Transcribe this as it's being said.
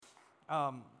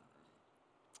Um,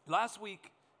 Last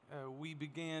week, we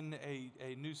began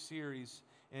a new series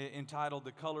entitled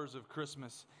The Colors of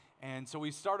Christmas. And so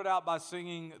we started out by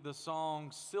singing the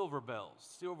song Silver Bells.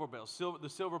 Silver Bells. The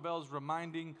silver bells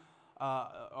reminding,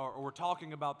 or we're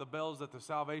talking about the bells that the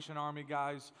Salvation Army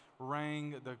guys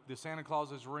rang, the Santa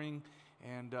Clauses ring.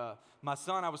 And my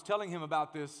son, I was telling him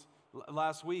about this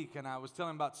last week, and I was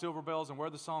telling him about Silver Bells and where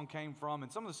the song came from and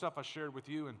some of the stuff I shared with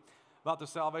you and about the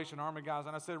Salvation Army guys.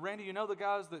 And I said, Randy, you know the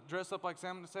guys that dress up like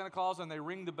Santa Claus and they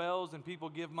ring the bells and people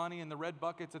give money in the red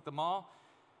buckets at the mall?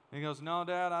 And he goes, no,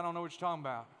 Dad, I don't know what you're talking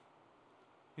about.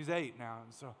 He's 8 now.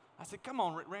 And so I said, come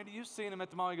on, Randy, you've seen him at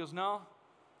the mall. He goes, no.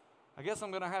 I guess I'm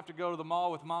going to have to go to the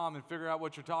mall with Mom and figure out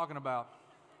what you're talking about.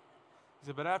 He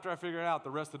said, but after I figure it out,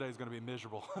 the rest of the day is going to be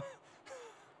miserable.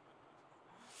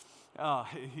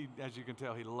 As you can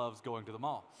tell, he loves going to the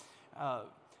mall.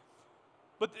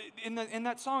 But in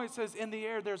that song, it says, in the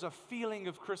air, there's a feeling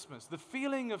of Christmas. The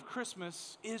feeling of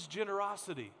Christmas is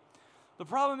generosity. The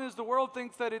problem is the world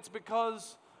thinks that it's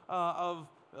because of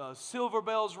silver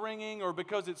bells ringing or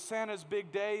because it's Santa's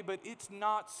big day, but it's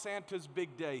not Santa's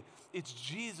big day. It's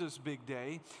Jesus' big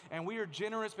day, and we are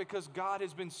generous because God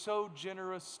has been so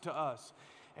generous to us.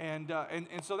 And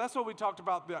so that's what we talked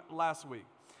about last week.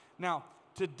 Now,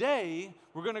 today,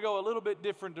 we're going to go a little bit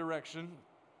different direction.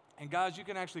 And guys, you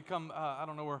can actually come, I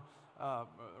don't know where,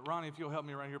 Ronnie, if you'll help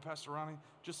me right here, Pastor Ronnie,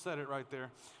 just set it right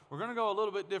there. We're going to go a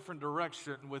little bit different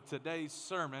direction with today's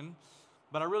sermon,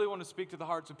 but I really want to speak to the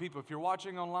hearts of people. If you're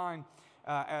watching online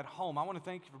at home, I want to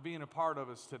thank you for being a part of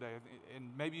us today.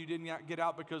 And maybe you didn't get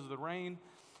out because of the rain,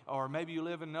 or maybe you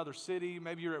live in another city,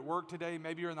 maybe you're at work today,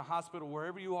 maybe you're in the hospital,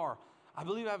 wherever you are. I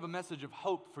believe I have a message of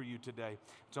hope for you today.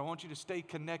 So I want you to stay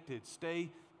connected, stay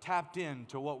tapped in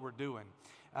to what we're doing.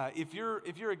 If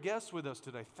you're a guest with us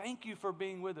today, thank you for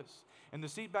being with us. In the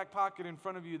seat back pocket in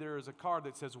front of you, there is a card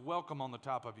that says welcome on the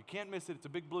top of it. You can't miss it. It's a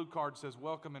big blue card that says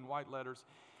welcome in white letters.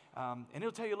 And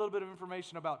it'll tell you a little bit of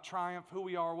information about Triumph, who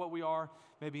we are, what we are,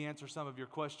 maybe answer some of your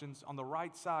questions. On the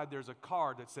right side, there's a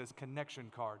card that says connection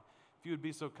card. If you would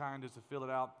be so kind as to fill it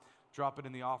out, drop it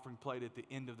in the offering plate at the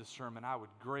end of the sermon. I would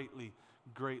greatly,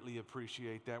 greatly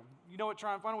appreciate that. You know what,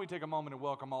 Triumph? Why don't we take a moment and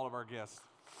welcome all of our guests?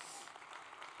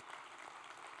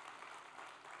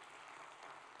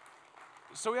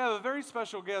 So we have a very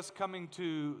special guest coming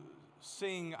to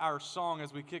sing our song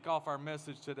as we kick off our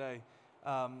message today.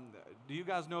 Do you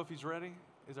guys know if he's ready?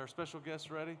 Is our special guest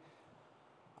ready?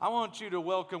 I want you to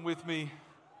welcome with me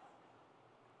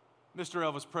Mr.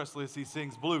 Elvis Presley as he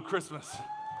sings Blue Christmas.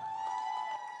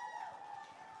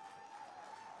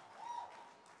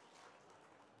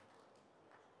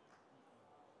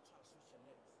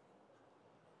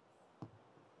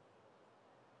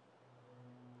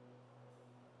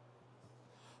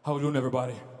 How we doing,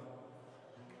 everybody?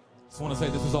 Just want to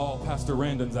say this is all Pastor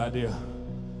Randon's idea.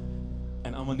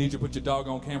 And I'm going to need you to put your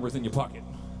doggone cameras in your pocket.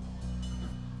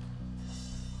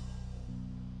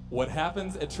 What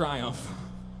happens at Triumph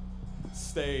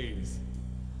stays.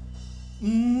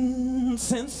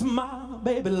 Since my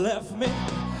baby left me,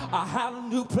 I had a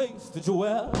new place to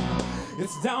dwell.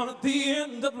 It's down at the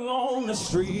end of Lonely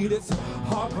Street. It's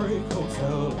Heartbreak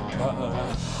Hotel.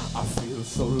 I feel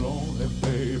so lonely,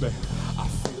 baby. I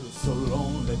feel so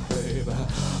lonely, baby.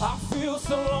 I feel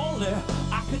so lonely,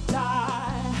 I could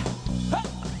die. Hey!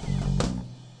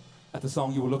 That's the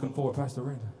song you were looking for, Pastor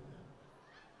Randon.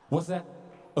 What's that?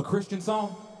 A Christian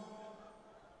song?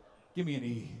 Give me an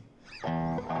E.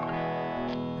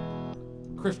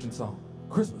 Christian song.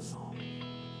 Christmas song.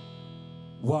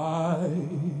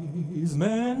 Wise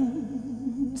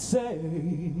men say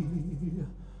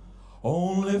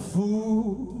only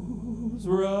fools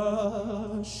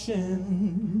rush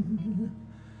in,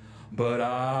 but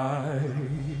I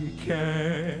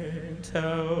can't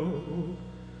help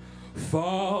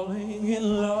falling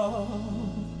in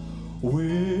love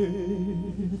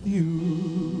with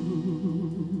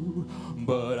you,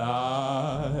 but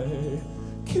I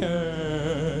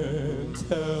can't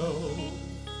help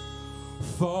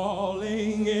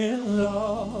falling in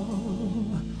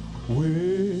love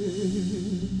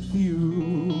with you.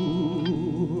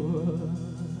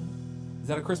 Is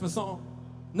that a Christmas song?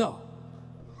 No.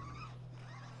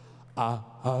 I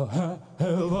have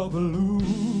a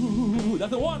blue.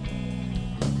 That's the one.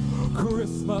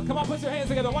 Christmas. Come on, put your hands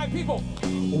together, white people.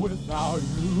 Without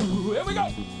you. Here we go.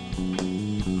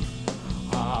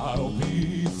 I'll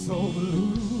be so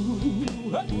blue.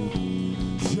 Hey.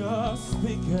 Just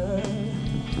thinking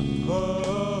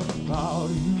about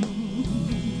you.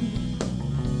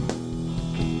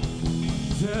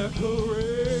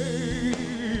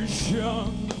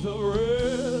 Decorations of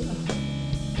red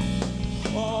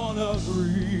on a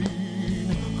green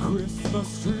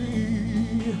Christmas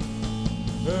tree,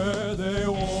 and they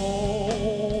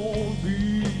won't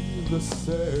be the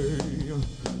same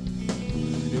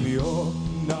if you're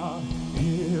not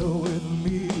here with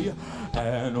me.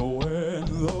 And when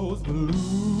those blue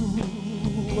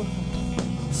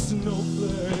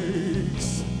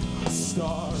snowflakes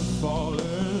start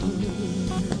falling,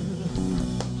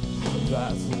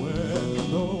 that's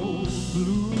when those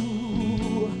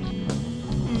blue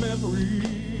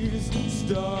memories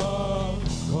start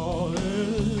calling,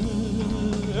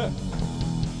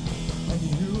 and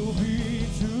you'll be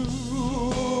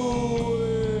doing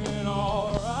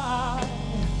alright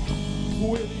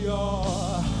with your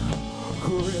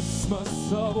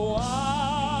Christmas of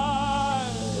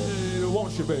wine,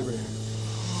 won't you, baby?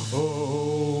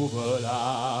 Oh, but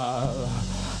I'll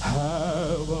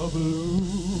have a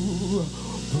blue,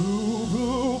 blue,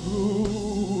 blue,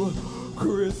 blue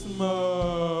Christmas.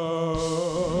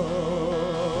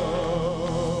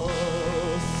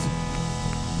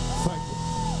 Thank you.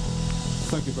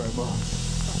 Thank you very much.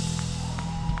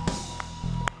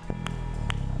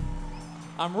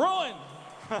 I'm ruined.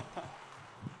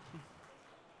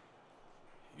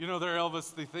 You know there,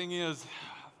 Elvis, the thing is,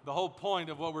 the whole point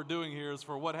of what we're doing here is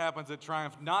for what happens at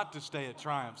Triumph not to stay at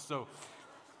Triumph. So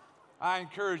I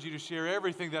encourage you to share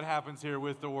everything that happens here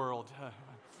with the world.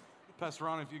 Pastor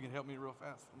Ron, if you can help me real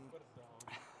fast.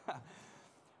 Did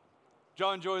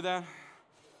y'all enjoy that?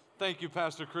 Thank you,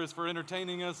 Pastor Chris, for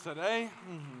entertaining us today.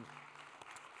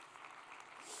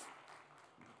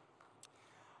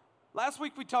 Last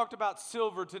week we talked about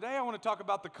silver. Today I want to talk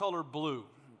about the color blue.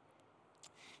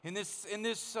 In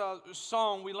this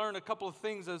song, we learn a couple of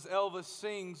things as Elvis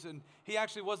sings, and he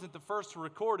actually wasn't the first to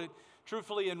record it.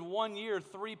 Truthfully, in 1 year,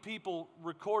 3 people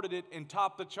recorded it and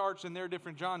topped the charts in their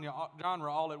different genre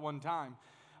all at one time.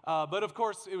 But of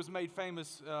course, it was made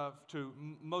famous to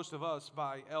most of us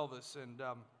by Elvis. And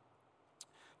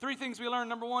 3 things we learned.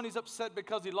 Number 1, he's upset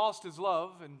because he lost his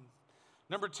love. And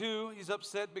number 2, he's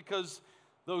upset because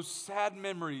those sad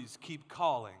memories keep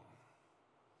calling.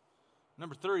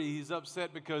 Number 3, he's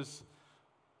upset because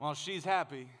while she's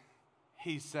happy,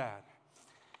 he's sad.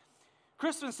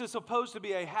 Christmas is supposed to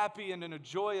be a happy and a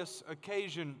joyous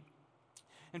occasion.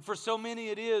 And for so many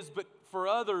it is, but for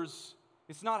others,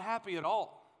 it's not happy at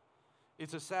all.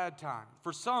 It's a sad time.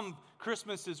 For some,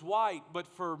 Christmas is white, but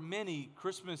for many,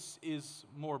 Christmas is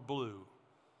more blue.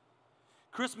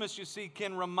 Christmas, you see,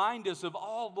 can remind us of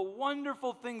all the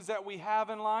wonderful things that we have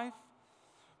in life,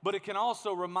 but it can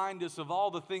also remind us of all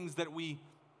the things that we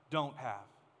don't have.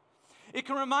 It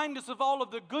can remind us of all of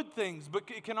the good things, but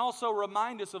it can also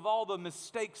remind us of all the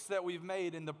mistakes that we've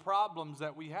made and the problems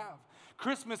that we have.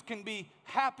 Christmas can be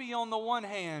happy on the one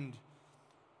hand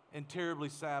and terribly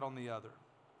sad on the other.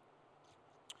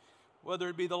 Whether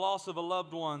it be the loss of a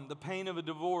loved one, the pain of a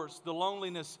divorce, the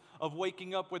loneliness of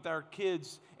waking up with our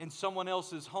kids in someone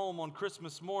else's home on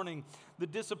Christmas morning, the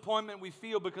disappointment we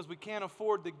feel because we can't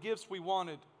afford the gifts we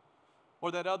wanted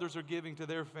or that others are giving to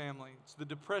their family. It's the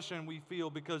depression we feel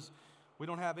because we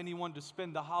don't have anyone to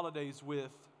spend the holidays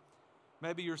with.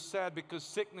 Maybe you're sad because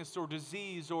sickness or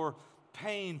disease or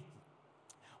pain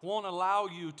won't allow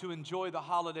you to enjoy the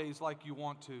holidays like you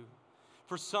want to.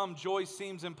 For some, joy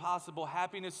seems impossible,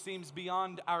 happiness seems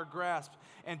beyond our grasp,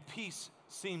 and peace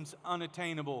seems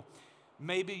unattainable.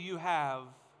 Maybe you have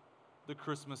the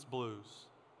Christmas blues.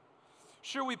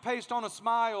 Sure, we paste on a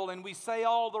smile and we say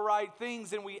all the right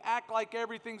things and we act like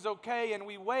everything's okay and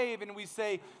we wave and we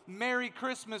say Merry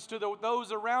Christmas to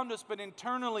those around us, but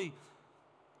internally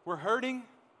we're hurting,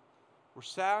 we're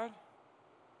sad,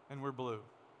 and we're blue.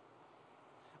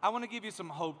 I want to give you some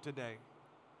hope today.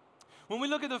 When we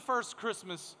look at the first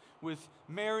Christmas with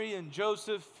Mary and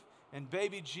Joseph and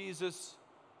baby Jesus,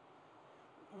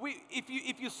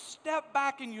 if you step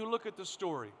back and you look at the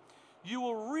story, you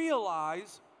will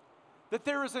realize that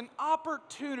there is an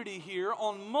opportunity here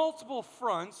on multiple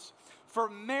fronts for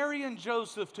Mary and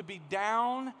Joseph to be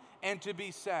down and to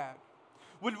be sad.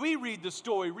 When we read the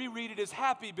story, we read it as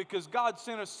happy because God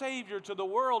sent a Savior to the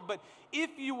world. But if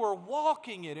you were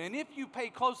walking it and if you pay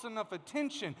close enough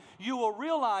attention, you will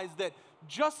realize that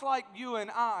just like you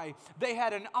and I, they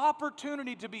had an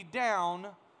opportunity to be down,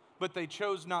 but they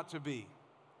chose not to be.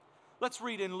 Let's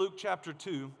read in Luke chapter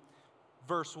 2,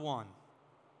 verse 1.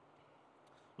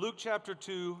 Luke chapter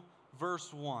 2,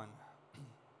 verse 1.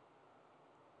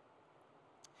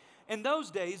 In those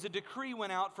days, a decree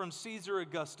went out from Caesar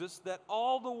Augustus that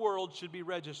all the world should be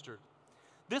registered.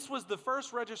 This was the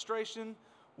first registration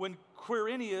when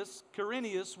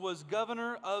Quirinius was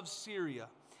governor of Syria.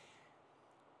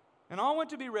 And all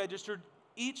went to be registered,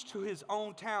 each to his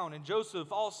own town. And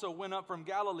Joseph also went up from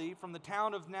Galilee, from the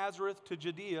town of Nazareth to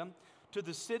Judea, to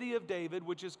the city of David,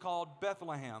 which is called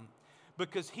Bethlehem,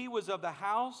 because he was of the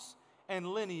house and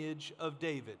lineage of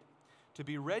David, to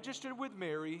be registered with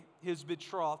Mary, his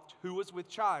betrothed, who was with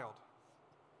child.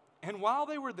 And while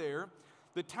they were there,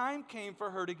 the time came for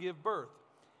her to give birth.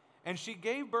 And she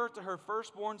gave birth to her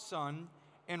firstborn son,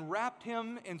 and wrapped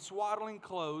him in swaddling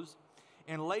clothes,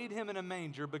 and laid him in a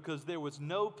manger, because there was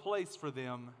no place for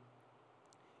them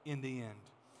in the inn.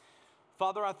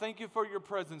 Father, I thank you for your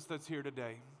presence that's here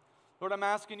today. Lord, I'm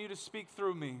asking you to speak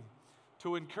through me,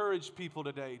 to encourage people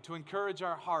today, to encourage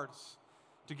our hearts,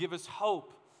 to give us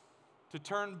hope, to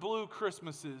turn blue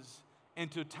Christmases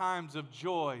into times of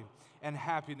joy and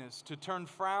happiness, to turn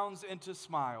frowns into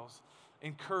smiles.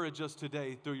 Encourage us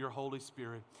today through your Holy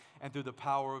Spirit and through the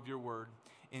power of your word.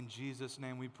 In Jesus'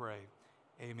 name we pray.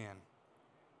 Amen.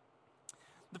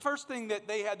 The first thing that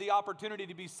they had the opportunity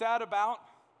to be sad about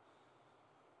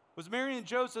was Mary and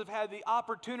Joseph had the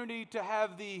opportunity to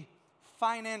have the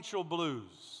financial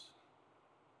blues.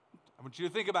 I want you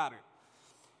to think about it.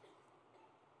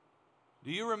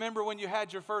 Do you remember when you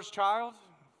had your first child?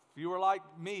 If you were like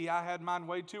me, I had mine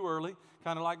way too early,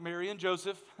 kind of like Mary and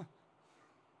Joseph.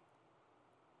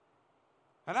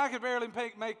 And I could barely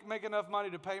make enough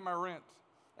money to pay my rent.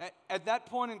 At that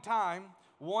point in time,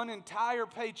 one entire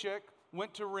paycheck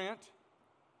went to rent,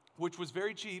 which was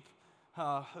very cheap.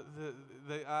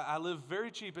 I lived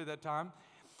very cheap at that time.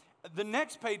 The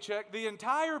next paycheck, the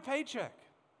entire paycheck,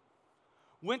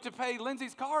 went to pay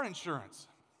Lindsay's car insurance.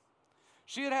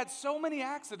 She had had so many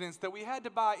accidents that we had to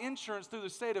buy insurance through the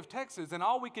state of Texas, and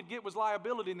all we could get was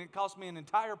liability, and it cost me an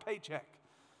entire paycheck.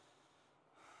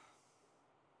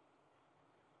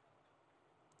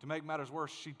 To make matters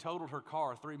worse, she totaled her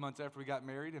car 3 months after we got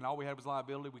married, and all we had was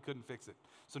liability. We couldn't fix it.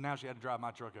 So now she had to drive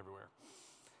my truck everywhere.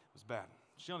 It was bad.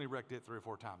 She only wrecked it 3 or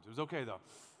 4 times. It was okay, though.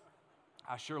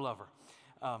 I sure love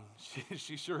her.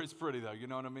 She sure is pretty, though. You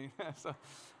know what I mean? So,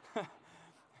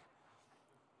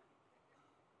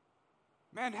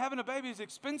 man, having a baby is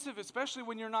expensive, especially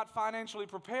when you're not financially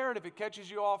prepared. If it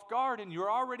catches you off guard and you're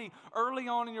already early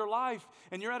on in your life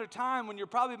and you're at a time when you're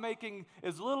probably making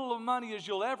as little of money as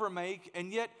you'll ever make,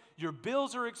 and yet your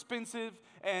bills are expensive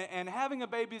and having a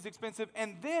baby is expensive.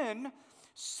 And then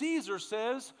Caesar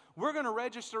says, we're going to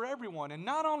register everyone. And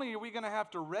not only are we going to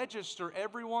have to register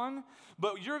everyone,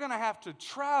 but you're going to have to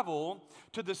travel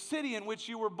to the city in which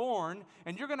you were born,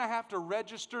 and you're going to have to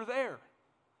register there.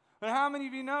 And how many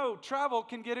of you know travel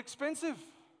can get expensive?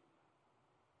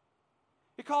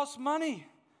 It costs money.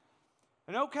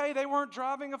 And okay, they weren't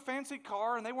driving a fancy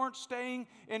car and they weren't staying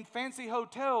in fancy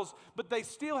hotels, but they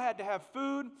still had to have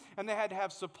food and they had to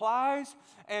have supplies,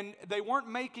 and they weren't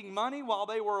making money while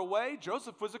they were away.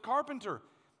 Joseph was a carpenter,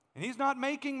 and he's not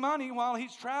making money while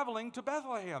he's traveling to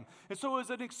Bethlehem. And so it was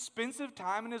an expensive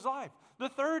time in his life. The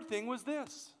third thing was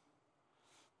this.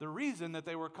 The reason that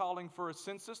they were calling for a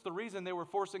census, the reason they were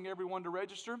forcing everyone to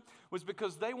register, was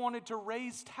because they wanted to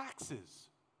raise taxes.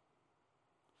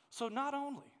 So not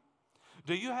only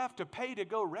do you have to pay to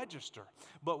go register,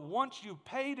 but once you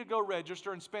pay to go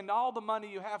register and spend all the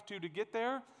money you have to get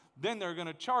there, then they're going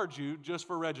to charge you just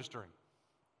for registering.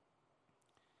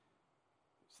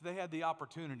 So they had the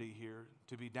opportunity here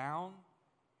to be down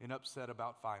and upset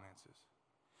about finances.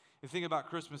 The thing about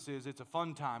Christmas is it's a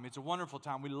fun time. It's a wonderful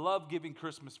time. We love giving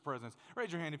Christmas presents.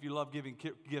 Raise your hand if you love giving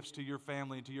gifts to your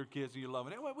family and to your kids and you love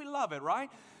it. We love it, right?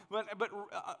 But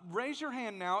raise your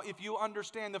hand now if you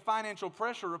understand the financial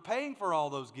pressure of paying for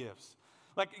all those gifts.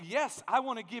 Like, yes, I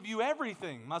want to give you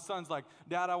everything. My son's like,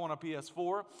 Dad, I want a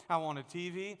PS4. I want a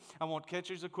TV. I want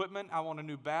catcher's equipment. I want a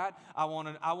new bat. I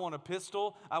want a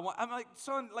pistol. I'm like,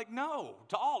 son, like, no.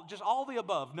 Just all the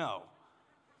above, no.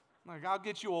 Like, I'll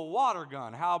get you a water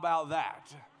gun. How about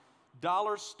that?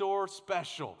 Dollar store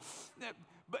special.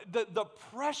 But the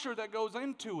pressure that goes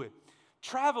into it.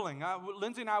 Traveling.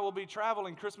 Lindsay and I will be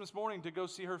traveling Christmas morning to go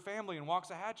see her family in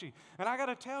Waxahachie. And I got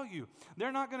to tell you,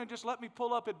 they're not going to just let me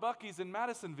pull up at Buc-ee's in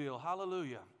Madisonville.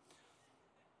 Hallelujah.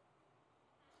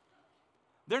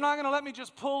 They're not going to let me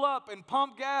just pull up and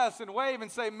pump gas and wave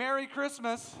and say, Merry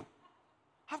Christmas.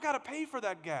 I've got to pay for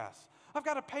that gas. I've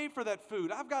got to pay for that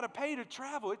food. I've got to pay to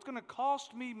travel. It's going to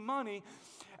cost me money.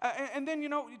 And then,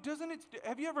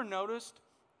 have you ever noticed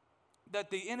that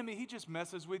the enemy, he just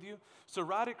messes with you? So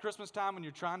right at Christmas time when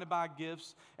you're trying to buy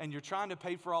gifts and you're trying to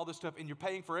pay for all this stuff and you're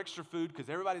paying for extra food because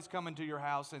everybody's coming to your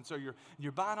house, and so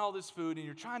you're buying all this food and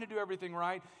you're trying to do everything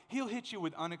right, he'll hit you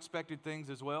with unexpected things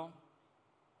as well.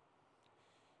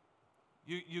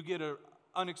 You get an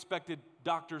unexpected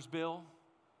doctor's bill.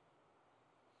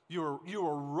 You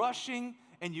are rushing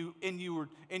and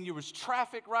you was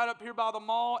traffic right up here by the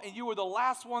mall, and you were the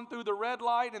last one through the red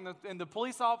light, and the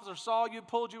police officer saw you,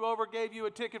 pulled you over, gave you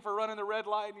a ticket for running the red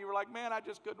light, and you were like, man, I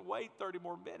just couldn't wait 30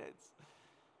 more minutes.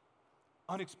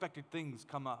 Unexpected things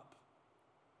come up.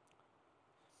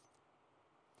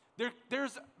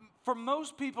 There's, for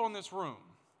most people in this room,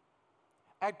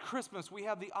 at Christmas, we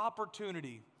have the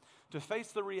opportunity to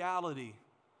face the reality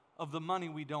of the money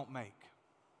we don't make,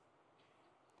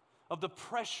 of the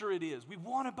pressure it is. We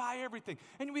want to buy everything.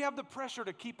 And we have the pressure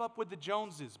to keep up with the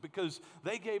Joneses because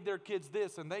they gave their kids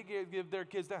this and they give their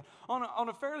kids that. On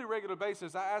a fairly regular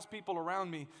basis, I ask people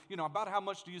around me, about how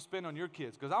much do you spend on your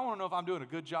kids? Because I want to know if I'm doing a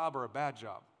good job or a bad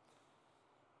job.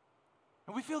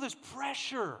 And we feel this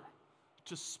pressure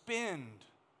to spend.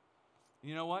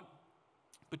 You know what?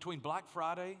 Between Black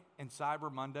Friday and Cyber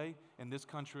Monday in this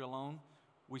country alone,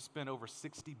 we spent over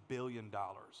 $60 billion.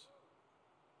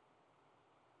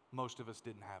 Most of us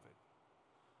didn't have it.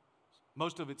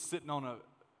 Most of it's sitting on a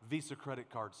Visa credit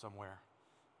card somewhere,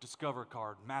 Discover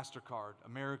card, MasterCard,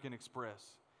 American Express.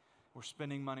 We're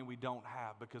spending money we don't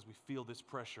have because we feel this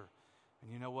pressure.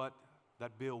 And you know what?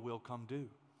 That bill will come due.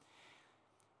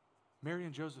 Mary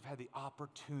and Joseph had the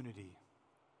opportunity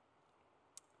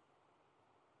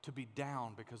to be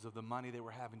down because of the money they were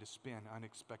having to spend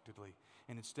unexpectedly.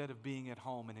 And instead of being at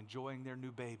home and enjoying their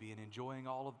new baby and enjoying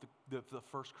all of the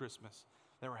first Christmas,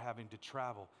 they were having to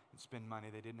travel and spend money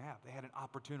they didn't have. They had an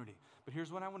opportunity. But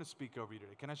here's what I want to speak over you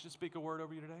today. Can I just speak a word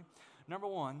over you today? Number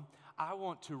one, I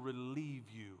want to relieve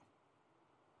you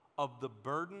of the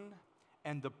burden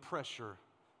and the pressure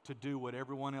to do what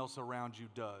everyone else around you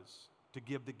does, to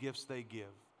give the gifts they give.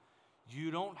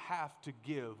 You don't have to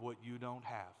give what you don't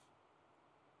have.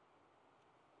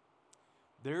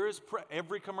 There is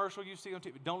every commercial you see on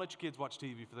TV. Don't let your kids watch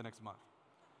TV for the next month.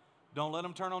 Don't let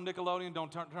them turn on Nickelodeon.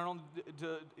 Don't turn on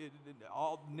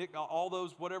all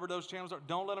those, whatever those channels are.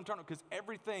 Don't let them turn on, because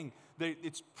everything,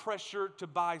 it's pressure to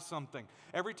buy something.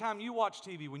 Every time you watch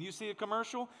TV, when you see a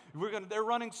commercial, they're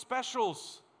running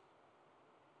specials.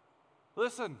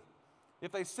 Listen,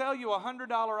 if they sell you a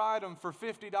 $100 item for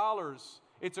 $50,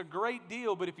 it's a great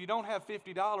deal, but if you don't have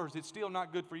 $50, it's still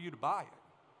not good for you to buy it.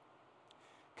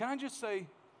 Can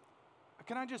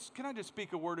I just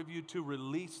speak a word of you to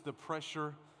release the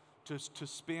pressure to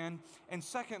spend? And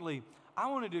secondly, I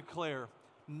want to declare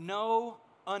no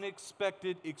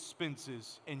unexpected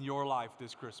expenses in your life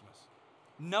this Christmas.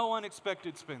 No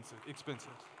unexpected expenses.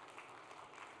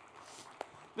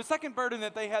 The second burden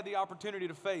that they had the opportunity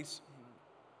to face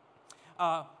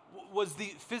was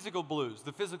the physical blues.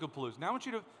 Now I want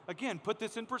you to, again, put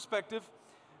this in perspective.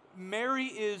 Mary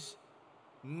is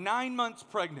 9 months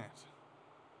pregnant.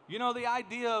 You know, the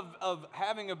idea of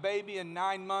having a baby in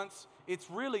 9 months,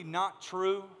 it's really not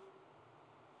true.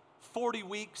 40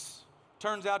 weeks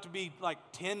turns out to be like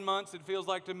 10 months, it feels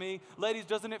like to me. Ladies,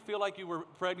 doesn't it feel like you were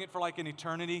pregnant for like an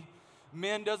eternity?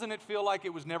 Men, doesn't it feel like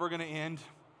it was never going to end?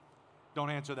 Don't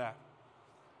answer that.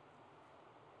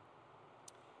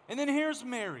 And then here's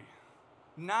Mary,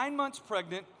 9 months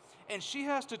pregnant, and she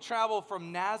has to travel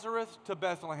from Nazareth to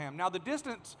Bethlehem. Now, the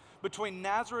distance between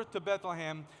Nazareth to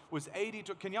Bethlehem was 80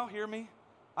 to... Can y'all hear me?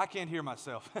 I can't hear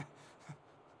myself.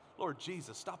 Lord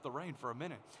Jesus, stop the rain for a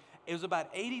minute. It was about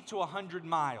 80 to 100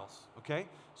 miles, okay?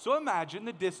 So imagine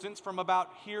the distance from about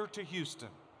here to Houston.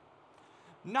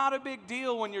 Not a big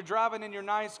deal when you're driving in your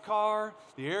nice car,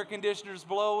 the air conditioner's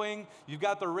blowing, you've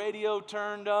got the radio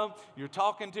turned up, you're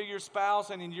talking to your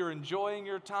spouse and you're enjoying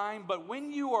your time. But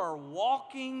when you are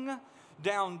walking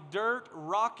down dirt,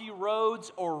 rocky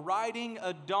roads, or riding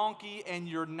a donkey and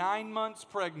you're 9 months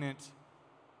pregnant,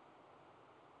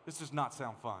 this does not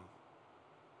sound fun.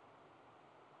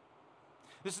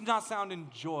 This does not sound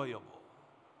enjoyable.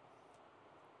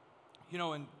 You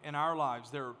know, in our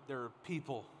lives, there are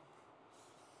people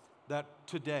that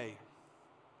today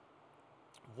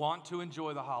want to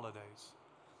enjoy the holidays.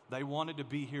 They wanted to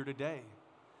be here today.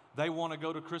 They want to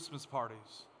go to Christmas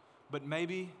parties. But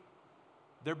maybe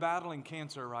they're battling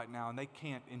cancer right now and they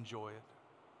can't enjoy it.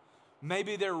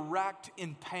 Maybe they're racked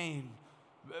in pain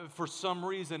for some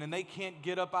reason and they can't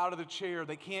get up out of the chair.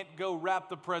 They can't go wrap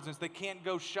the presents. They can't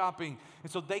go shopping.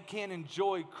 And so they can't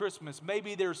enjoy Christmas.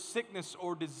 Maybe there's sickness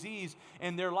or disease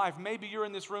in their life. Maybe you're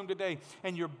in this room today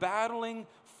and you're battling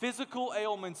physical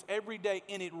ailments every day,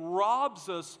 and it robs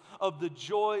us of the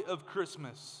joy of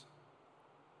Christmas.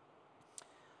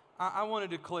 I want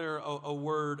to declare a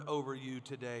word over you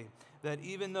today, that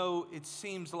even though it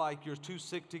seems like you're too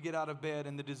sick to get out of bed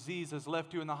and the disease has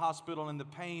left you in the hospital and the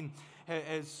pain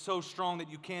is so strong that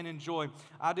you can't enjoy,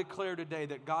 I declare today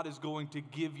that God is going to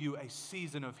give you a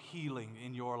season of healing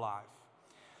in your life.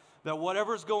 that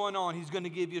whatever's going on, He's going to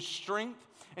give you strength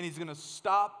and He's going to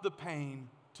stop the pain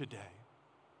today.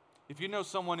 If you know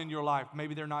someone in your life,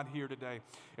 maybe they're not here today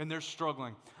and they're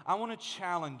struggling, I want to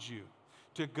challenge you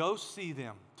to go see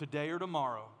them today or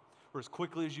tomorrow or as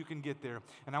quickly as you can get there.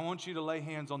 And I want you to lay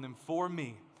hands on them for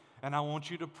me. And I want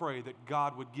you to pray that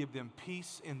God would give them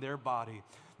peace in their body,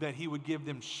 that He would give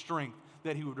them strength,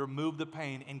 that He would remove the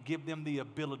pain and give them the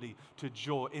ability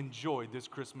to enjoy this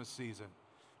Christmas season.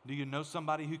 Do you know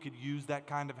somebody who could use that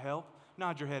kind of help?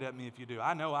 Nod your head at me if you do.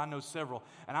 I know several.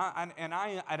 And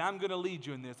I'm going to lead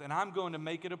you in this. And I'm going to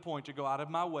make it a point to go out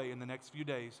of my way in the next few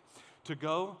days to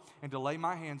go and to lay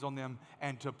my hands on them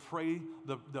and to pray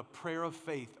the prayer of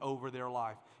faith over their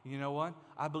life. You know what?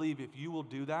 I believe if you will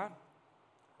do that,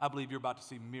 I believe you're about to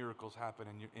see miracles happen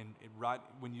right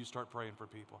when you start praying for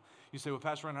people. You say, well,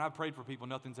 Pastor Ryan, I've prayed for people.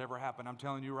 Nothing's ever happened. I'm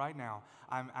telling you right now,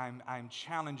 I'm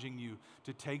challenging you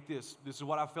to take this. This is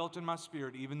what I felt in my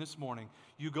spirit even this morning.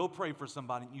 You go pray for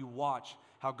somebody and you watch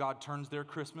how God turns their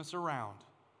Christmas around.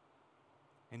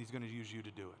 And He's going to use you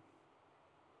to do it.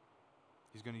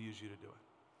 He's going to use you to do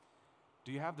it.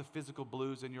 Do you have the physical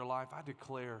blues in your life? I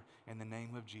declare in the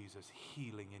name of Jesus,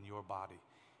 healing in your body.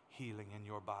 Healing in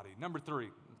your body. Number three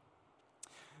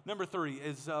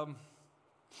is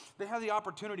they have the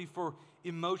opportunity for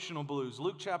emotional blues.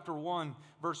 Luke chapter 1,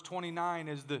 verse 29,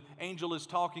 as the angel is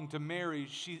talking to Mary,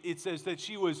 it says that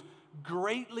she was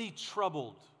greatly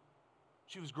troubled.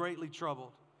 She was greatly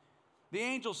troubled. The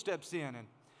angel steps in, and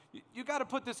you got to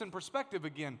put this in perspective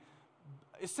again.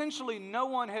 Essentially, no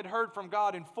one had heard from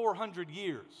God in 400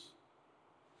 years.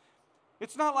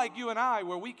 It's not like you and I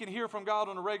where we can hear from God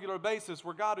on a regular basis,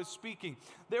 where God is speaking.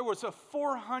 There was a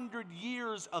 400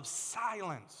 years of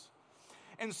silence.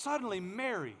 And suddenly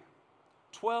Mary,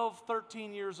 12,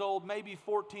 13 years old, maybe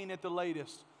 14 at the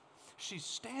latest, she's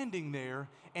standing there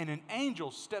and an angel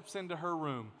steps into her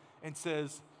room and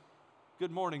says,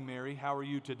 "Good morning, Mary. How are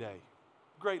you today?"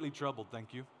 "Greatly troubled,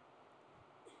 thank you."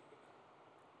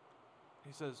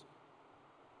 He says,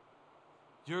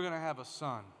 "You're going to have a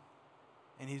son.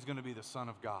 And He's going to be the Son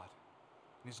of God.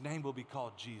 And His name will be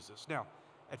called Jesus." Now,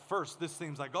 at first, this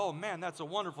seems like, oh man, that's a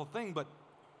wonderful thing. But,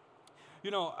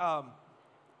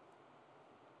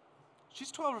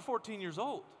 she's 12 or 14 years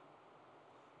old.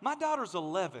 My daughter's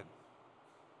 11.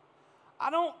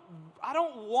 I don't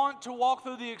want to walk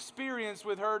through the experience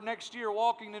with her next year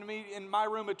walking to me in my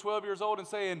room at 12 years old and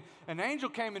saying, "An angel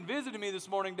came and visited me this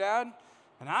morning, Dad,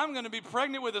 and I'm going to be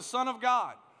pregnant with the Son of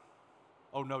God."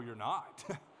 Oh, no, you're not.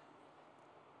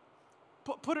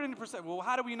 Put it into perspective. Well,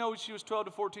 how do we know she was 12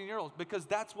 to 14 years old? Because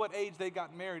that's what age they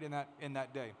got married in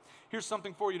that day. Here's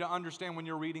something for you to understand when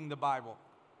you're reading the Bible.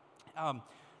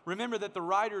 Remember that the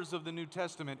writers of the New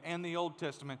Testament and the Old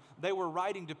Testament, they were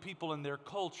writing to people in their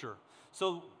culture.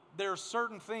 So there are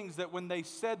certain things that when they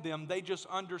said them, they just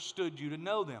understood you to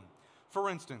know them. For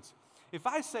instance, if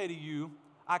I say to you,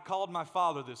 "I called my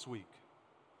father this week,"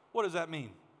 what does that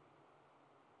mean?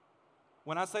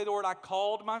 When I say the word "I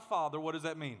called my father," what does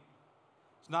that mean?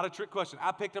 It's not a trick question.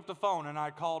 I picked up the phone and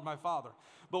I called my father.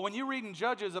 But when you read in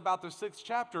Judges about the 6th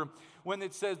chapter, when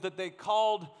it says that they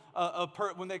called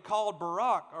when they called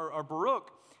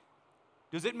Baruch,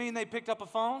 does it mean they picked up a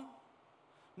phone?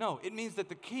 No, it means that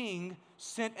the king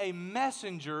sent a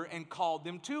messenger and called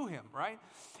them to him, right?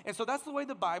 And so that's the way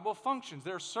the Bible functions.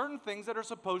 There are certain things that are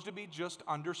supposed to be just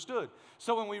understood.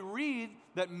 So when we read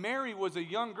that Mary was a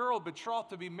young girl betrothed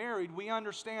to be married, we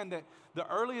understand that the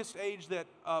earliest age that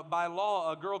by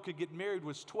law a girl could get married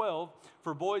was 12.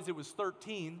 For boys it was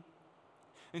 13.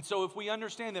 And so if we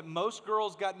understand that most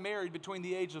girls got married between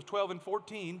the age of 12 and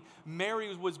 14,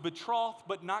 Mary was betrothed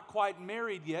but not quite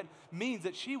married yet, means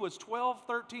that she was 12,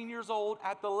 13 years old,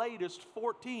 at the latest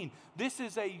 14. This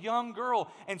is a young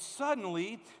girl, and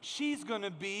suddenly she's going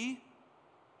to be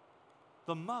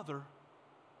the mother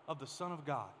of the Son of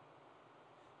God.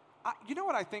 You know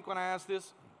what I think when I ask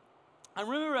this? I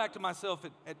remember back to myself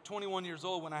at 21 years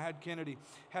old when I had Kennedy,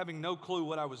 having no clue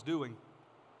what I was doing.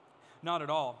 Not at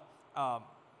all.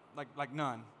 Like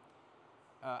none.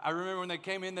 I remember when they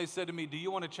came in, they said to me, "Do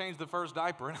you want to change the first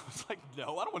diaper?" And I was like,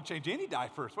 "No, I don't want to change any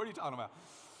diapers. What are you talking about?"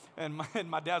 And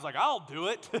my dad's like, "I'll do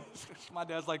it." My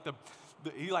dad's like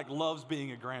he loves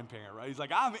being a grandparent, right? He's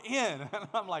like, "I'm in." And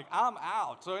I'm like, "I'm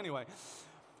out." So anyway,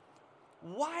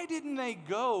 why didn't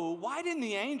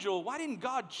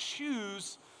God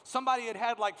choose somebody that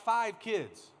had like 5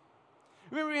 kids?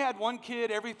 Remember we had one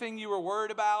kid, everything you were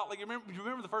worried about? Like, you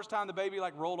remember the first time the baby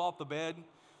rolled off the bed?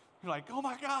 You're like, "Oh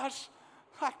my gosh,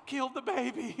 I killed the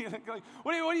baby." Like,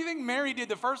 what do you think Mary did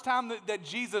the first time that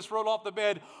Jesus rolled off the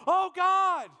bed? "Oh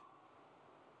God."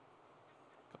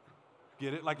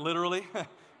 Get it? Like literally?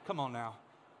 Come on now.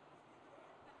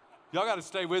 Y'all got to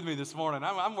stay with me this morning.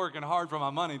 I'm working hard for my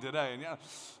money today.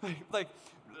 And like,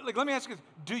 let me ask you,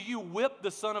 do you whip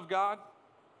the Son of God?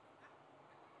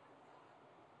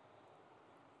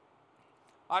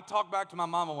 I talked back to my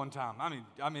mama one time. I mean,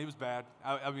 it was bad.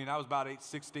 I was about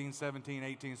 16, 17,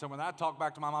 18, somewhere. And I talked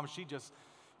back to my mama. She just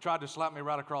tried to slap me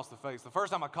right across the face. The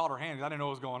first time I caught her hand, I didn't know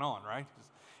what was going on, right?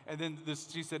 And then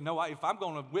she said, no, if I'm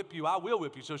going to whip you, I will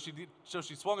whip you. So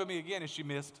she swung at me again, and she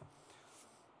missed.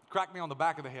 Cracked me on the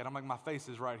back of the head. I'm like, my face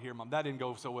is right here, Mom. That didn't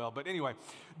go so well. But anyway,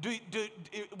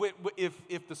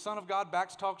 if the Son of God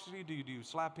backs talks to you, do you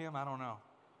slap him? I don't know.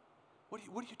 What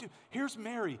do you do? Here's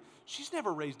Mary. She's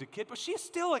never raised a kid, but she's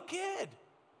still a kid.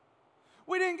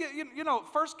 We didn't get,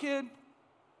 first kid,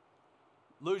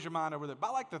 lose your mind over there. By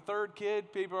like the third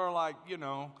kid, people are like,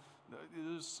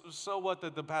 so what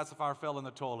that the pacifier fell in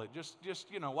the toilet? Just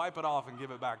wipe it off and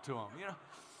give it back to him,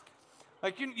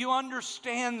 Like you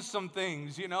understand some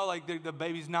things, like the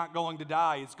baby's not going to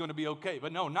die. It's going to be okay.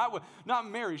 But no, not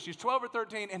Mary. She's 12 or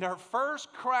 13, and her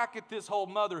first crack at this whole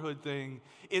motherhood thing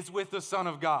is with the Son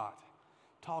of God.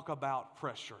 Talk about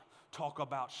pressure. Talk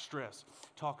about stress.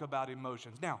 Talk about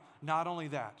emotions. Now, not only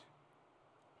that,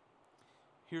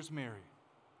 here's Mary,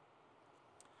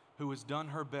 who has done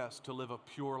her best to live a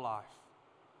pure life,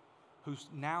 who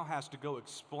now has to go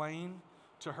explain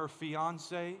to her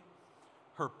fiancé,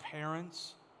 her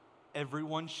parents,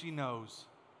 everyone she knows,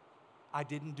 I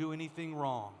didn't do anything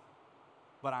wrong,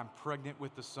 but I'm pregnant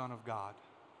with the Son of God.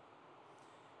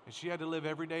 And she had to live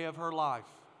every day of her life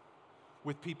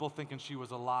with people thinking she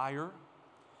was a liar,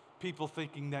 people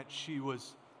thinking that she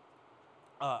was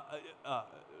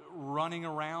running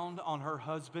around on her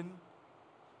husband.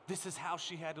 This is how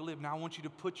she had to live. Now I want you to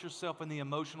put yourself in the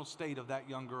emotional state of that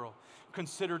young girl.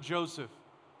 Consider Joseph.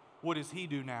 What does he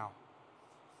do now?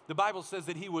 The Bible says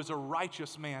that he was a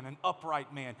righteous man, an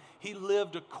upright man. He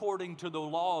lived according to the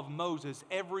law of Moses,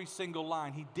 every single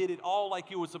line. He did it all like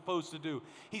he was supposed to do.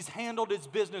 He's handled his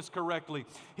business correctly.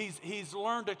 He's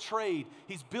learned a trade.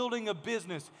 He's building a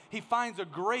business. He finds a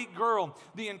great girl.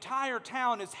 The entire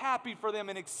town is happy for them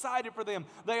and excited for them.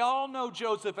 They all know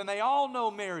Joseph and they all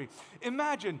know Mary.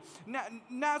 Imagine,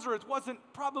 Nazareth wasn't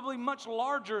probably much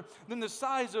larger than the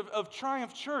size of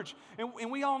Triumph Church.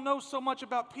 And we all know so much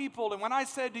about people. And when I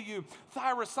said to you,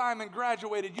 Thyra Simon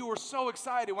graduated, you were so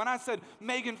excited. When I said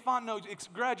Megan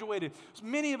Fontenot graduated,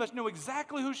 many of us knew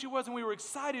exactly who she was and we were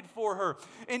excited for her.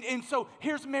 And so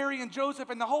here's Mary and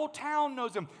Joseph, and the whole town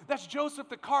knows him. That's Joseph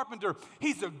the carpenter.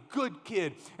 He's a good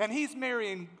kid, and he's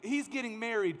getting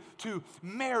married to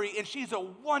Mary, and she's a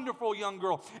wonderful young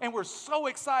girl. And we're so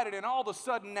excited, and all of a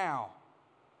sudden now,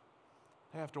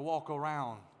 they have to walk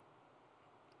around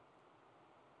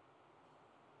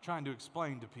trying to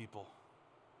explain to people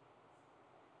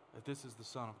that this is the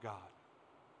Son of God.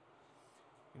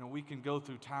 We can go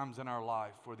through times in our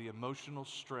life where the emotional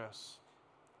stress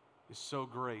is so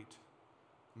great.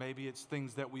 Maybe it's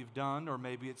things that we've done, or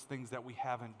maybe it's things that we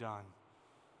haven't done.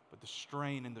 But the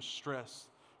strain and the stress,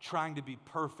 trying to be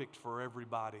perfect for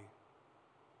everybody.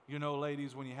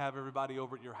 Ladies, when you have everybody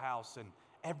over at your house and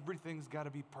everything's got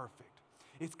to be perfect.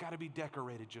 It's got to be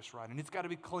decorated just right, and it's got to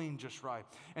be cleaned just right,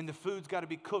 and the food's got to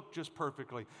be cooked just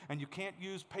perfectly, and you can't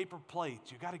use paper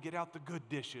plates. You got to get out the good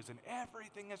dishes, and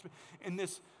everything has been,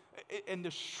 and the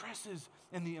stresses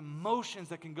and the emotions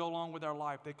that can go along with our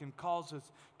life, that can cause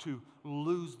us to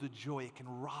lose the joy. It can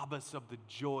rob us of the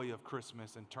joy of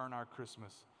Christmas and turn our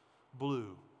Christmas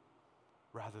blue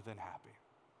rather than happy.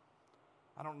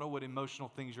 I don't know what emotional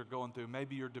things you're going through.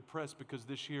 Maybe you're depressed because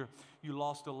this year you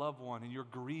lost a loved one and you're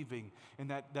grieving, and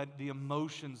that the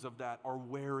emotions of that are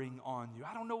wearing on you.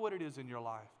 I don't know what it is in your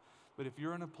life, but if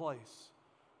you're in a place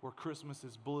where Christmas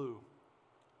is blue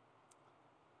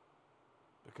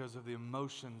because of the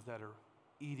emotions that are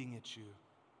eating at you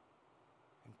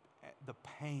and the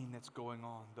pain that's going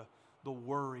on, the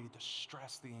worry, the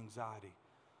stress, the anxiety,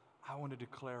 I want to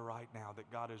declare right now that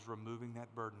God is removing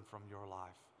that burden from your life.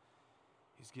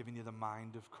 He's giving you the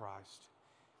mind of Christ.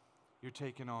 You're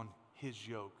taking on His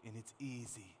yoke, and it's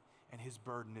easy, and His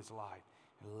burden is light,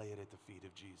 and lay it at the feet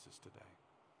of Jesus today.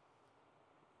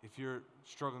 If you're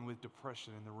struggling with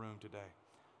depression in the room today,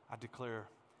 I declare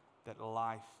that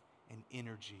life and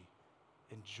energy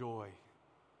and joy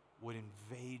would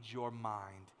invade your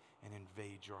mind and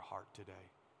invade your heart today.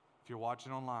 If you're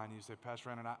watching online and you say, Pastor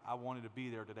Brandon, I wanted to be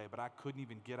there today, but I couldn't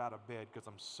even get out of bed because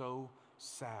I'm so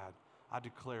sad. I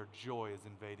declare joy is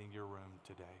invading your room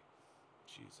today.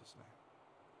 In Jesus' name.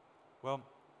 Well,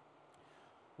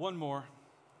 one more.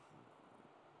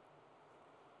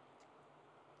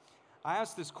 I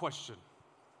asked this question.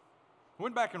 I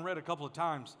went back and read a couple of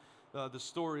times the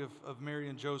story of Mary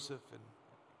and Joseph, and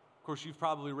Of course, you've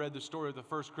probably read the story of the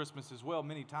first Christmas as well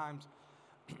many times.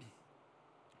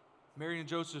 Mary and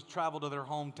Joseph travel to their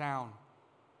hometown.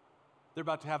 They're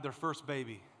about to have their first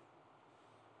baby.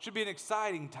 Should be an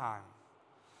exciting time.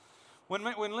 When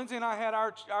Lindsay and I had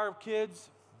our kids,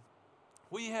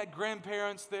 we had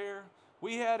grandparents there.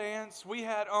 We had aunts. We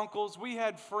had uncles. We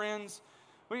had friends.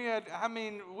 We had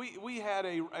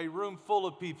a room full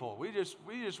of people. We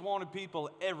just wanted people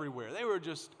everywhere. They were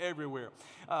just everywhere.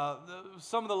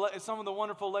 Some of the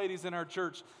wonderful ladies in our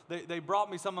church, they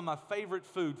brought me some of my favorite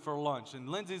food for lunch. And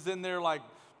Lindsay's in there like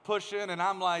pushing, and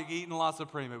I'm like eating La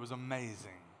Supreme. It was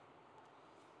amazing.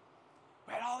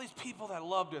 We had all these people that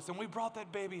loved us, and we brought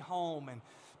that baby home, and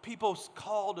people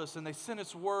called us, and they sent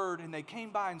us word, and they came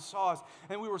by and saw us,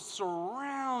 and we were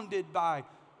surrounded by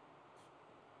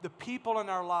the people in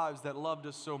our lives that loved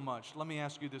us so much. Let me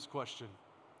ask you this question.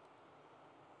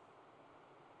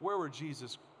 Where were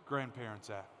Jesus' grandparents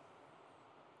at?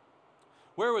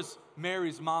 Where was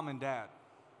Mary's mom and dad?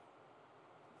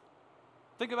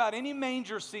 Think about any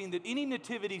manger scene, any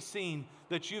nativity scene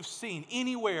that you've seen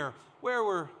anywhere. Where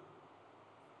were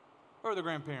the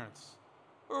grandparents?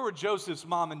 Where were Joseph's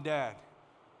mom and dad?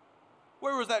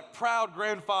 Where was that proud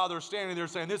grandfather standing there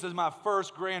saying, "This is my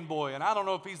first grandboy, and I don't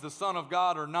know if he's the son of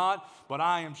God or not, but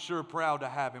I am sure proud to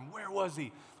have him"? Where was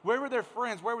he? Where were their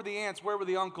friends? Where were the aunts? Where were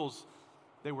the uncles?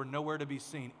 They were nowhere to be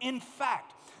seen. In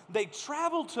fact, they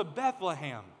traveled to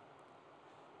Bethlehem,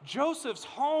 Joseph's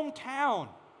hometown,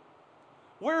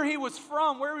 where he was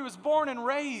from, where he was born and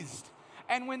raised.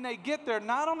 And when they get there,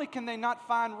 not only can they not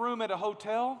find room at a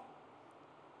hotel,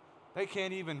 they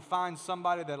can't even find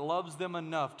somebody that loves them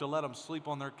enough to let them sleep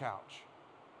on their couch.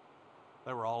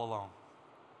 They were all alone.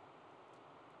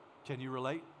 Can you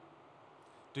relate?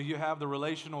 Do you have the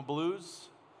relational blues?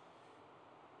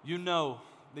 You know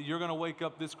that you're going to wake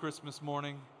up this Christmas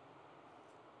morning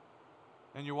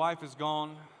and your wife is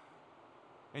gone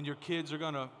and your kids are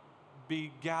going to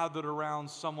be gathered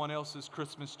around someone else's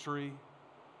Christmas tree.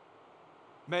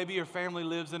 Maybe your family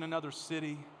lives in another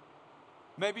city.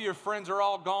 Maybe your friends are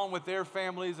all gone with their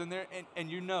families and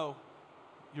you know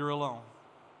you're alone.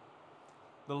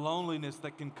 The loneliness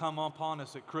that can come upon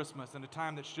us at Christmas in a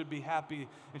time that should be happy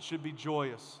and should be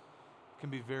joyous can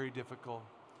be very difficult.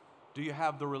 Do you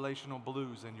have the relational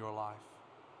blues in your life?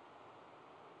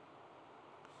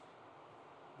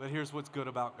 But here's what's good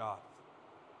about God.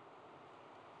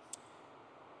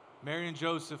 Mary and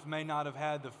Joseph may not have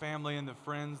had the family and the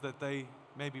friends that they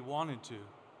maybe wanted to,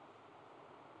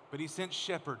 but he sent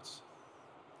shepherds,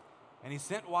 and he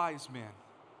sent wise men.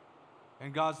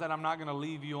 And God said, "I'm not going to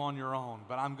leave you on your own,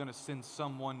 but I'm going to send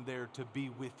someone there to be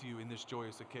with you in this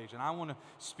joyous occasion." I want to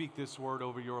speak this word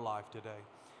over your life today.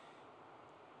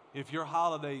 If your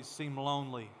holidays seem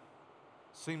lonely,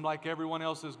 seem like everyone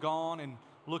else is gone and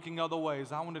looking other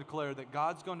ways, I want to declare that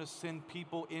God's going to send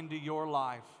people into your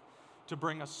life to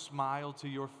bring a smile to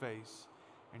your face.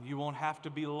 And you won't have to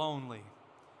be lonely,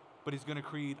 but he's going to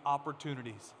create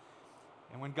opportunities.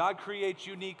 And when God creates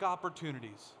unique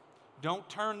opportunities, don't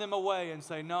turn them away and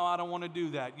say, "No, I don't want to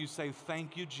do that." You say,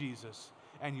 "Thank you, Jesus,"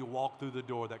 and you walk through the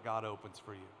door that God opens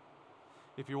for you.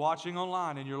 If you're watching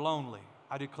online and you're lonely,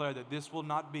 I declare that this will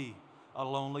not be a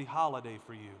lonely holiday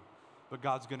for you, but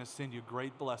God's going to send you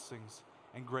great blessings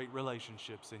and great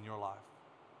relationships in your life.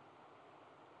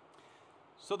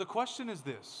 So the question is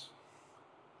this: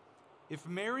 if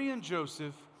Mary and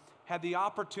Joseph had the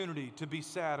opportunity to be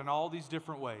sad in all these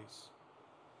different ways,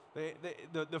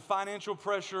 the financial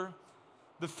pressure,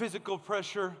 the physical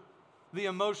pressure, the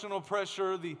emotional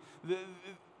pressure, the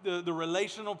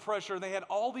relational pressure, they had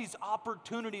all these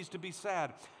opportunities to be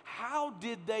sad. How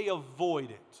did they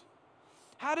avoid it?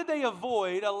 How did they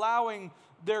avoid allowing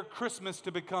their Christmas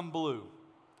to become blue?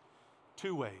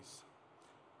 Two ways.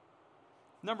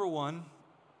 Number one,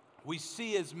 we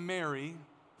see as Mary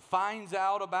finds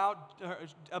out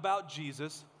about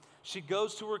Jesus, she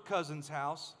goes to her cousin's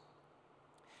house,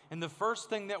 and the first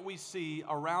thing that we see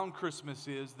around Christmas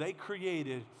is they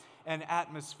created an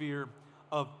atmosphere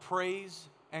of praise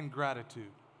and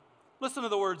gratitude. Listen to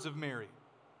the words of Mary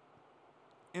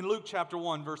in Luke chapter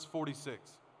 1, verse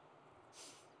 46.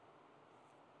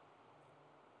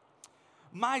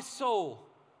 "My soul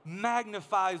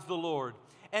magnifies the Lord,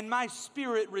 and my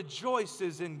spirit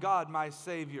rejoices in God my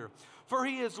Savior. For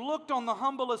he has looked on the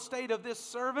humble estate of this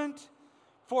servant.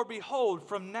 For behold,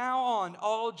 from now on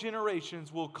all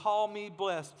generations will call me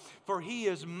blessed. For he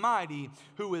is mighty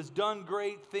who has done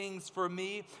great things for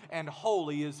me, and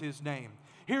holy is his name."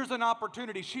 Here's an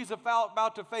opportunity. She's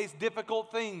about to face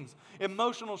difficult things: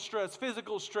 emotional stress,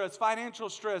 physical stress, financial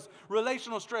stress,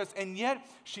 relational stress, and yet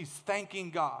she's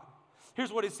thanking God.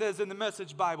 Here's what it says in the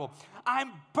Message Bible.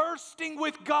 I'm bursting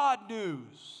with God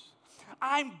news.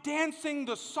 I'm dancing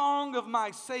the song of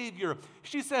my Savior.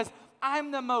 She says,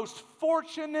 I'm the most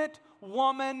fortunate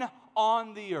woman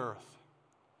on the earth.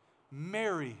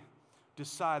 Mary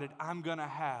decided, I'm going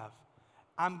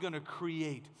to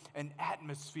create an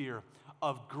atmosphere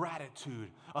of gratitude,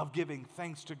 of giving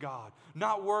thanks to God.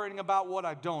 Not worrying about what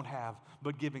I don't have,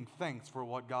 but giving thanks for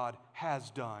what God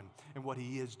has done and what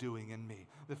He is doing in me.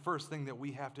 The first thing that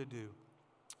we have to do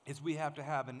is we have to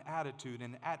have an attitude,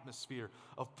 an atmosphere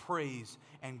of praise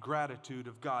and gratitude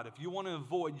of God. If you want to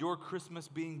avoid your Christmas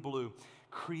being blue,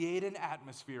 create an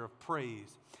atmosphere of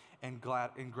praise and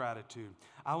gratitude.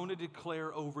 I want to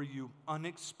declare over you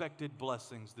unexpected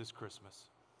blessings this Christmas.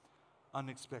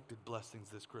 Unexpected blessings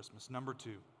this Christmas. Number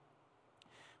 2,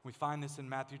 we find this in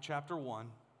Matthew chapter 1.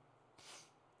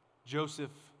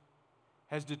 Joseph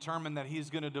has determined that he's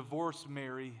going to divorce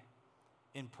Mary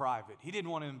in private. He didn't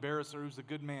want to embarrass her. He was a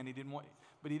good man. He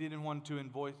didn't want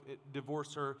to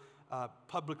divorce her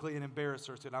publicly and embarrass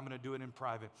her. He said, I'm going to do it in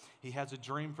private. He has a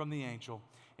dream from the angel,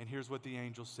 and here's what the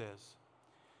angel says.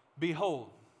 Behold,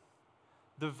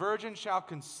 the virgin shall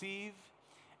conceive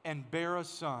and bear a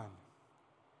son,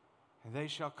 and they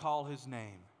shall call his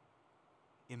name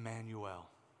Emmanuel.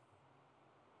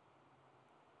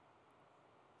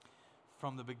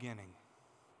 From the beginning,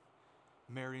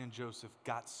 Mary and Joseph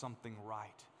got something right.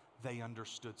 They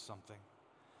understood something.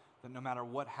 That no matter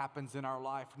what happens in our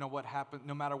life, no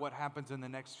matter what happens in the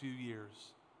next few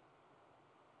years,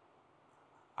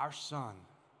 our son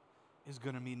is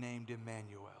going to be named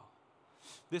Emmanuel.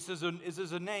 This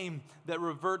is a name that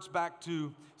reverts back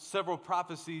to several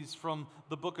prophecies from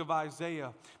the book of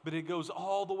Isaiah, but it goes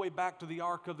all the way back to the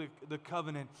Ark of the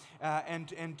Covenant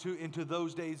and into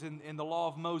those days in the law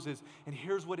of Moses. And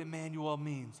here's what Emmanuel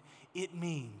means. It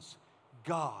means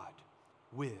God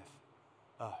with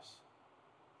us.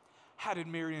 How did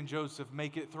Mary and Joseph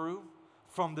make it through?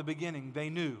 From the beginning, they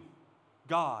knew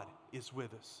God is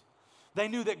with us. They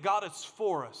knew that God is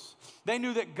for us. They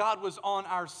knew that God was on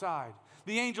our side.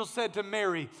 The angel said to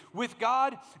Mary, with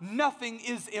God, nothing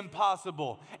is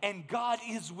impossible, and God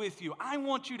is with you. I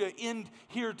want you to end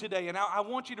here today, and I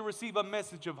want you to receive a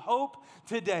message of hope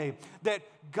today that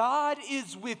God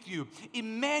is with you.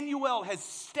 Emmanuel has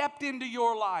stepped into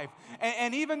your life,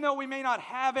 and even though we may not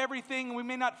have everything, we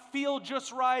may not feel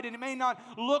just right, and it may not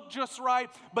look just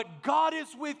right, but God is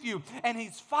with you, and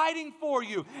He's fighting for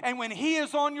you, and when He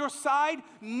is on your side,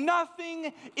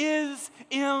 nothing is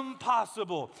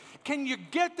impossible. Can you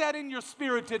get that in your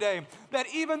spirit today? That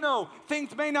even though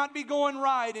things may not be going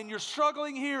right and you're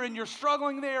struggling here and you're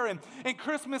struggling there and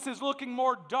Christmas is looking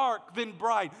more dark than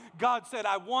bright, God said,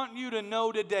 I want you to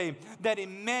know today that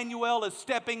Emmanuel is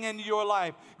stepping into your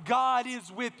life. God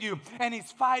is with you and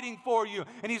He's fighting for you,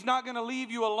 and He's not going to leave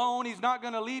you alone. He's not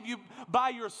going to leave you by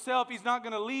yourself. He's not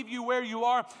going to leave you where you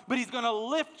are, but He's going to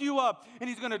lift you up and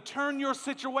He's going to turn your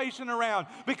situation around,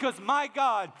 because my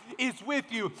God is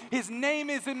with you. His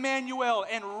name is Emmanuel,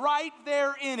 and right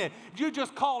there in it, you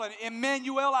just call it,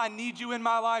 Emmanuel, I need you in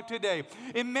my life today.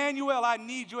 Emmanuel, I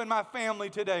need you in my family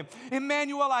today.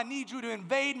 Emmanuel, I need you to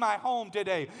invade my home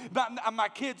today. My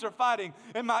kids are fighting,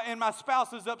 and my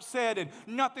spouse is upset, and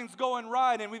nothing's going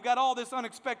right, and we've got all this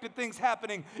unexpected things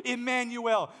happening.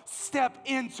 Emmanuel, step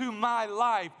into my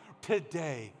life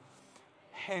today.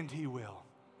 And He will.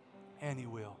 And He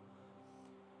will.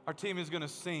 Our team is going to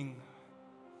sing.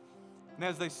 And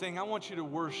as they sing, I want you to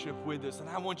worship with us, and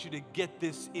I want you to get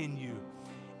this in you.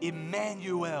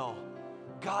 Emmanuel,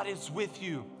 God is with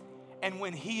you. And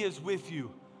when He is with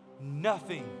you,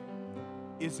 nothing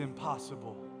is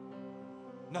impossible.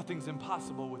 Nothing's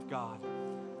impossible with God.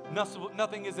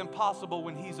 Nothing is impossible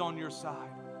when He's on your side.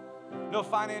 No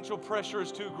financial pressure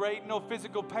is too great. No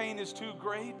physical pain is too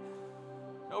great.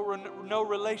 No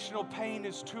relational pain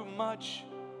is too much.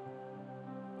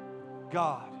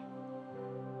 God,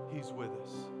 He's with us.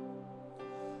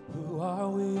 Who are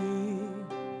we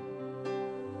that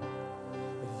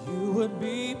You would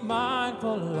be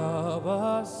mindful of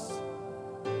us?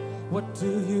 What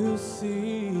do You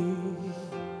see?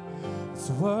 It's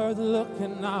worth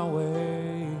looking our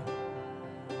way.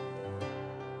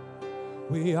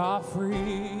 We are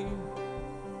free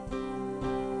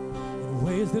in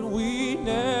ways that we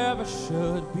never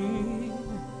should be.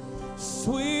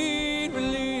 Sweet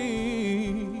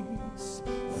release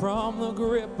from the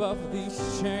grip of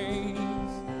these chains.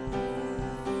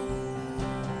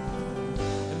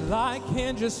 And like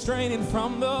hinges straining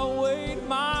from the weight,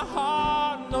 my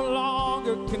heart no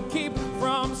longer can keep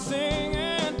from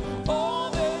singing. All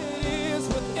that it is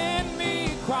within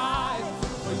me cries,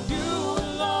 for You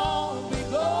alone be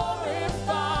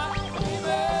glorified.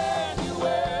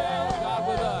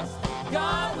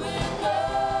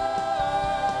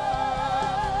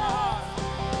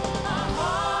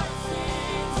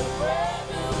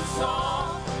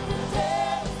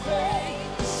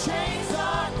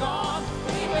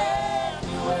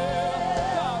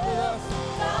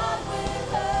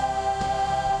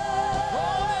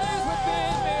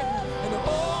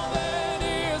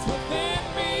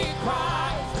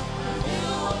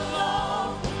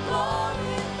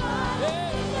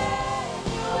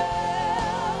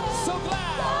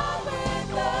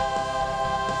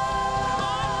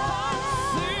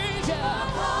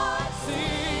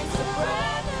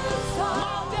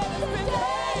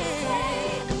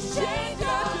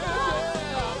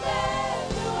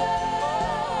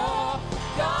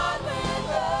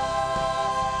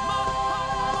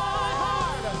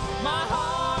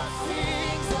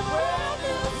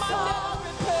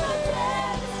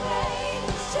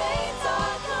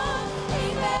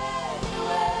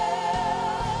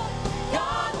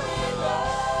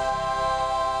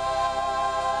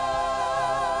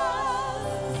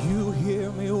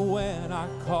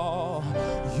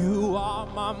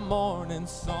 my morning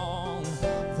song.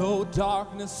 Though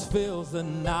darkness fills the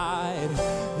night,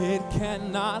 it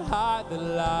cannot hide the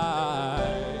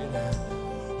light.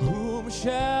 Whom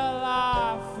shall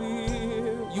I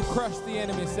fear? You crush the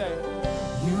enemy, say.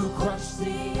 You crush the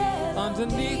enemy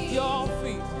underneath your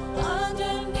feet.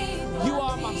 You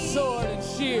are my sword and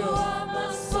shield.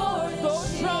 Though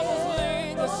troubles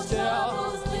linger still,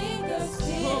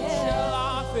 whom shall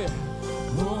I fear?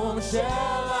 Whom shall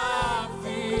I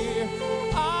fear?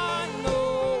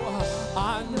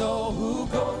 I know who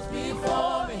goes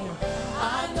before me.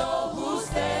 I know who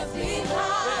stands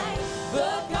behind.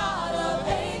 The God of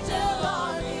angel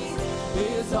armies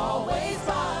is always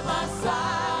by my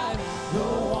side. The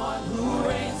one who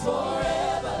reigns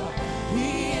forever,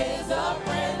 he is a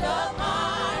friend of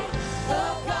mine.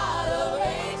 The God of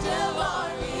angel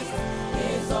armies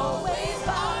is always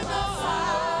by my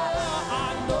side.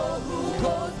 I know who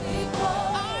goes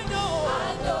before me.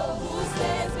 I know who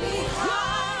stands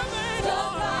behind. The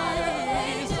God of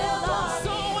angel armies is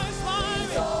always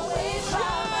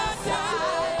by my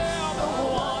side. The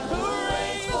one who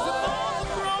reigns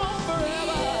forever, he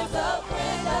is a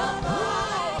friend of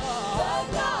mine. The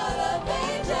God of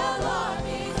angel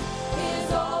armies is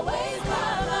always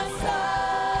by my side.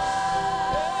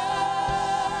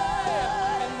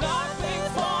 And nothing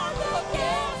formed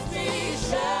against me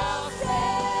shall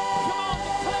stand. Come on,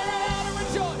 declare it out and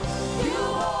rejoice. You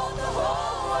hold the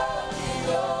whole world in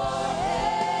your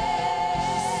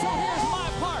hands. So here's my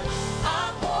part.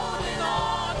 I'm holding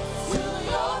on to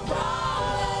your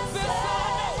promise. This I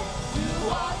know. You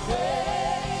are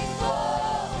faithful.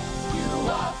 You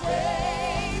are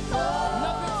faithful.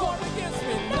 Nothing formed against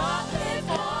me. Nothing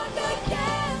formed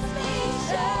against me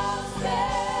shall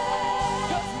stand.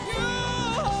 'Cause you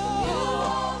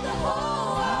hold the whole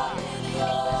world in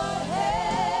your hands.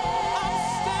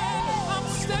 I'm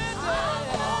standing. I'm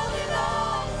holding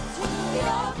on to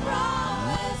your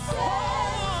promises.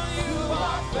 You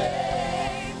are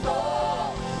faithful.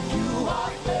 You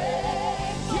are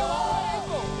faithful.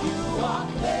 You are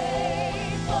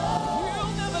faithful.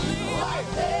 You'll never leave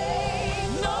me.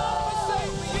 No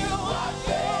forsake me. You are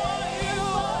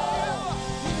faithful.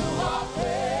 You are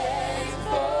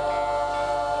faithful.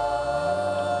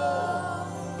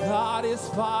 God is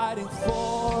fighting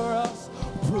for us,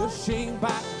 pushing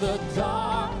back the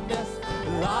darkness,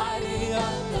 lighting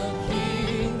up the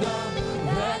kingdom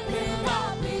that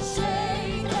cannot be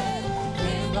shaken.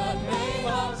 In the name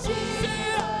of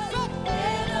Jesus,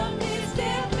 enemies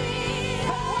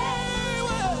defeated.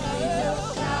 We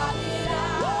will shout it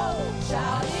out,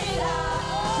 shout it out.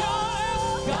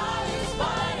 God is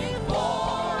fighting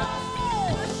for us,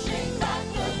 pushing back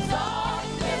the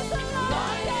darkness,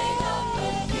 lighting up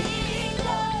the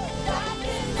kingdom that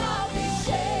cannot be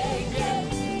shaken.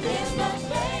 In the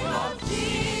name of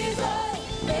Jesus,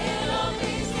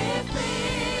 enemies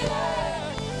defeated.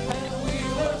 And we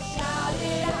will shout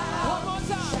it out. One more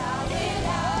time. Shout it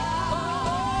out.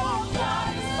 God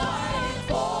is fighting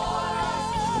for us,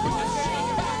 pushing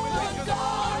back the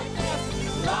darkness,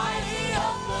 lighting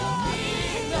up the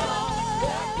kingdom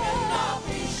that cannot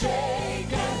be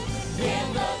shaken. In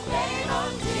the name of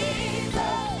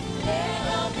Jesus,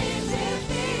 enemies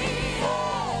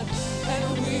defeated. And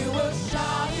we will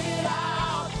shout it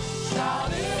out,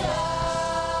 shout it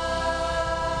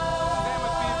Stand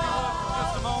with me if you out. would for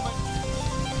just a moment.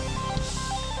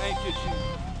 Thank you, Jesus.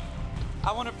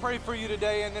 I want to pray for you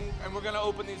today, and we're going to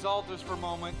open these altars for a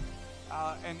moment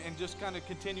and just kind of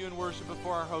continue in worship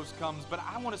before our host comes. But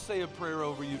I want to say a prayer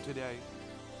over you today.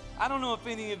 I don't know if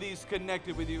any of these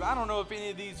connected with you. I don't know if any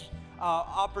of these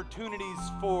opportunities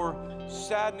for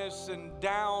sadness and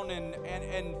down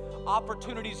and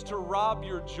opportunities to rob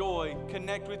your joy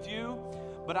connect with you.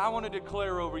 But I want to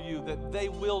declare over you that they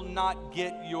will not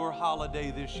get your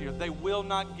holiday this year. They will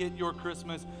not get your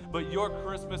Christmas, but your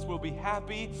Christmas will be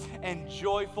happy and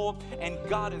joyful. And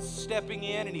God is stepping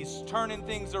in and He's turning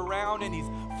things around and He's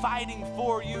fighting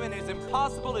for you. And as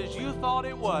impossible as you thought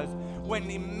it was, when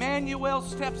Emmanuel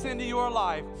steps into your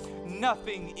life,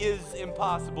 nothing is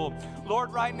impossible.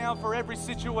 Lord, right now, for every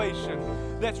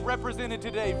situation that's represented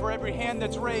today, for every hand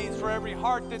that's raised, for every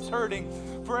heart that's hurting,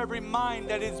 for every mind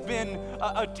that has been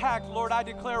attacked, Lord, I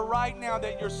declare right now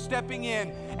that you're stepping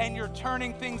in and you're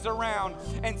turning things around,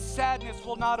 and sadness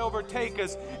will not overtake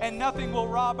us, and nothing will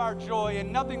rob our joy,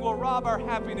 and nothing will rob our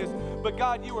happiness. But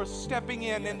God, you are stepping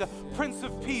in, and the Prince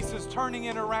of Peace is turning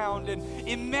it around, and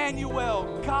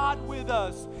Emmanuel, God with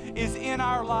us, is in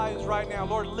our lives right now.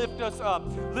 Lord, lift us up.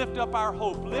 Lift up our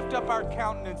hope. Lift up our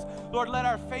countenance. Lord, let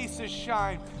our faces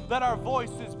shine. Let our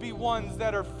voices be ones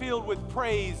that are filled with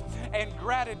praise and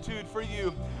gratitude for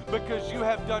you. because you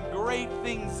have done great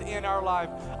things in our life.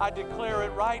 I declare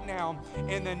it right now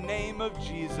in the name of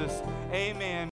Jesus. Amen.